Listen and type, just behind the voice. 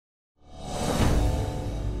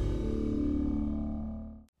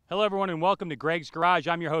Hello everyone and welcome to Greg's Garage.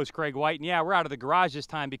 I'm your host Greg White, and yeah, we're out of the garage this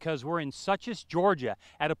time because we're in Suches, Georgia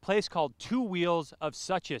at a place called Two Wheels of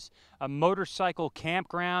Suches, a motorcycle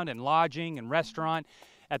campground and lodging and restaurant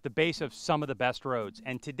at the base of some of the best roads.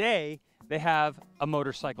 And today they have a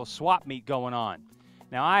motorcycle swap meet going on.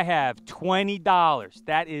 Now I have $20.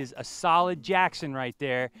 That is a solid Jackson right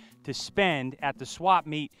there to spend at the swap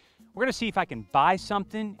meet. We're gonna see if I can buy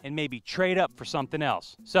something and maybe trade up for something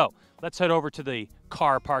else. So let's head over to the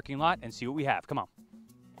car parking lot and see what we have. Come on.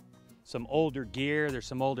 Some older gear, there's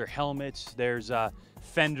some older helmets, there's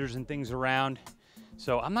fenders and things around.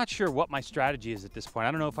 So I'm not sure what my strategy is at this point.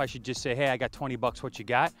 I don't know if I should just say, hey, I got 20 bucks, what you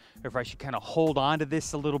got? Or if I should kind of hold on to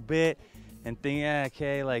this a little bit and think, yeah,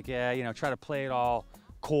 okay, like, yeah, you know, try to play it all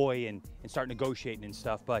coy and start negotiating and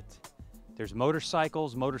stuff. But there's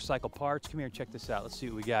motorcycles, motorcycle parts. Come here, check this out. Let's see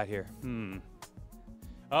what we got here.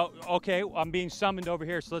 Oh, okay, I'm being summoned over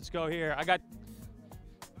here, so let's go here. I got,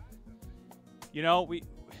 you know,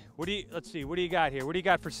 let's see, what do you got here? What do you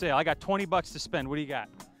got for sale? I got 20 bucks to spend. What do you got?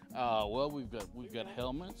 Well, we've got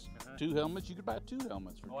helmets, 2 helmets. You could buy 2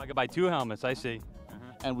 helmets. Oh, I could buy 2 helmets, I see.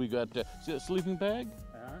 And we got, see that sleeping bag?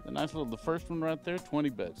 The nice little, the first one right there, 20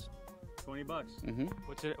 bucks. 20 bucks.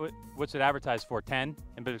 What's it advertised for? 10?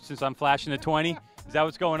 But since I'm flashing the 20, is that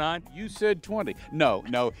what's going on? You said 20.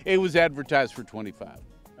 No, it was advertised for 25.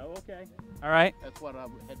 Oh, okay. All right. That's what I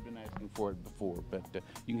had been asking for it before, but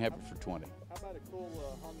you can have it for 20. How about a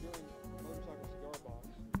cool Honduran motorcycle cigar box?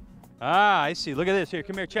 Ah, I see. Look at this. Here,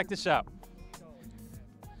 come here. Check this out.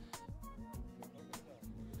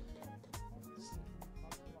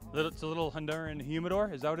 It's a little Honduran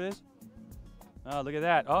humidor. Is that what it is? Oh, look at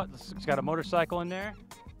that. Oh, it's got a motorcycle in there.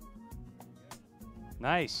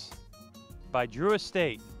 Nice. By Drew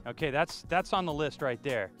Estate. Okay, that's on the list right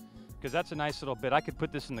there, because that's a nice little bit. I could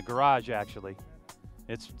put this in the garage, actually.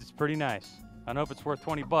 It's pretty nice. I don't know if it's worth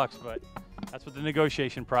 20 bucks, but that's what the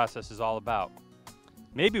negotiation process is all about.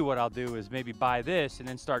 Maybe what I'll do is maybe buy this and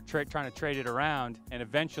then start trying to trade it around, and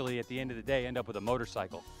eventually, at the end of the day, end up with a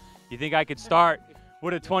motorcycle. You think I could start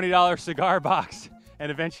with a $20 cigar box and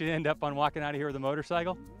eventually end up on walking out of here with a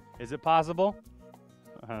motorcycle? Is it possible?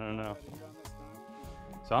 I don't know.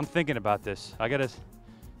 So I'm thinking about this. I gotta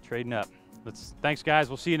trading up. Thanks guys,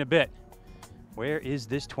 we'll see you in a bit. Where is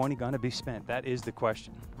this 20 gonna be spent? That is the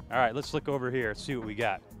question. All right, let's look over here, see what we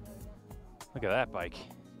got. Look at that bike.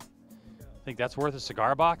 Think that's worth a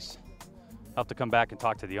cigar box? I'll have to come back and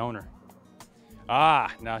talk to the owner.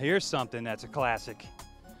 Ah, now here's something that's a classic.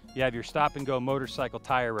 You have your Stop and Go motorcycle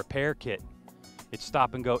tire repair kit. It's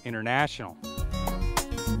Stop and Go International.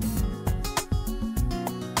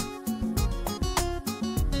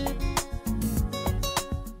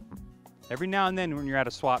 Every now and then when you're at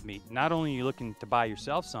a swap meet, not only are you looking to buy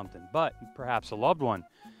yourself something, but perhaps a loved one.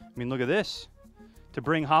 I mean, look at this. To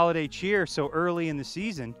bring holiday cheer so early in the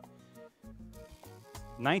season,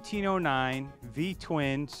 1909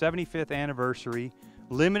 V-Twin 75th anniversary,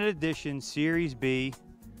 limited edition Series B.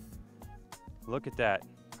 Look at that.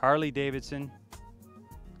 Harley Davidson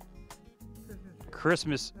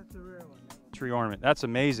Christmas tree ornament. That's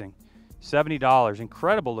amazing. $70.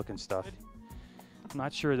 Incredible looking stuff. I'm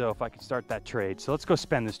not sure though if I can start that trade. So let's go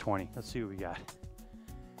spend this 20. Let's see what we got.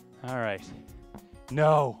 All right.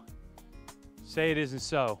 No. Say it isn't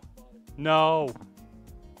so. No.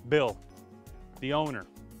 Bill, the owner.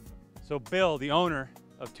 So Bill, the owner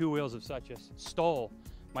of Two Wheels of Suches, stole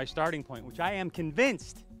my starting point, which I am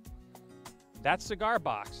convinced that cigar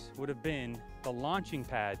box would have been the launching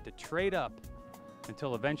pad to trade up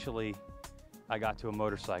until eventually I got to a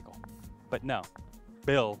motorcycle. But no,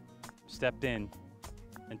 Bill stepped in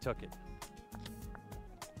and took it.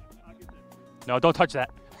 No, don't touch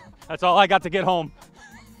that. That's all I got to get home.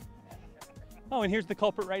 Oh, and here's the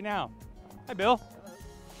culprit right now. Hi, Bill.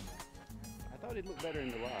 I thought it'd look better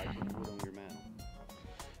in the garage than it would on your mantle.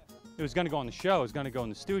 It was going to go on the show. It was going to go in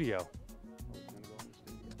the studio. Oh, it's going to go on the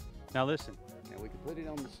studio. Now listen. Now we could put it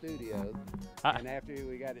on the studio, and after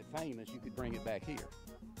we got it famous, you could bring it back here.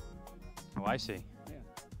 Oh, I see. Yeah.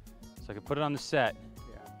 So I could put it on the set.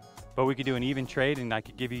 Yeah. But we could do an even trade, and I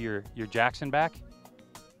could give you your Jackson back.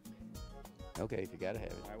 Okay, if you got to have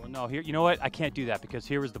it. All right, well, no, here, you know what? I can't do that because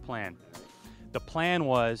here was the plan. The plan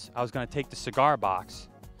was I was going to take the cigar box,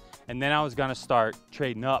 and then I was going to start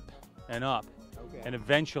trading up and up, Okay. and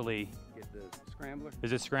eventually. Get the scrambler.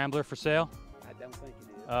 Is it Scrambler for sale? I don't think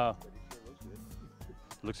it is. Oh. But it sure looks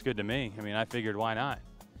good. Looks good to me. I mean, I figured why not?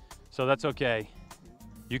 So that's okay.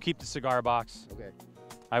 You keep the cigar box. Okay.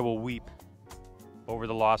 I will weep over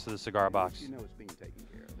the loss of the cigar box. You know it's being taken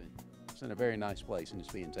care of. It's in a very nice place, and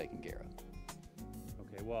it's being taken care of.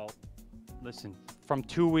 Okay, well, listen, from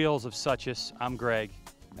Two Wheels of Suches, I'm Greg.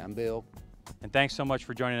 I'm Bill. And thanks so much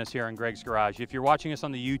for joining us here on Greg's Garage. If you're watching us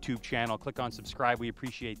on the YouTube channel, click on subscribe. We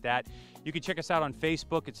appreciate that. You can check us out on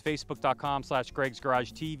Facebook. It's facebook.com/Greg's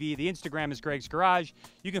Garage TV. The Instagram is Greg's Garage.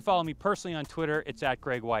 You can follow me personally on Twitter. It's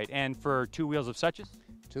 @GregWhite. And for Two Wheels of Suches?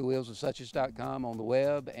 TwoWheelsOfSuches.com on the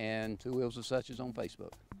web and Two Wheels of Suches on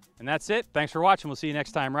Facebook. And that's it. Thanks for watching. We'll see you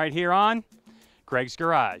next time right here on Greg's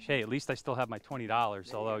Garage. Hey, at least I still have my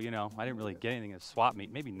 $20, although, you know, I didn't really get anything at a swap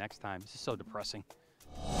meet. Maybe next time. This is so depressing.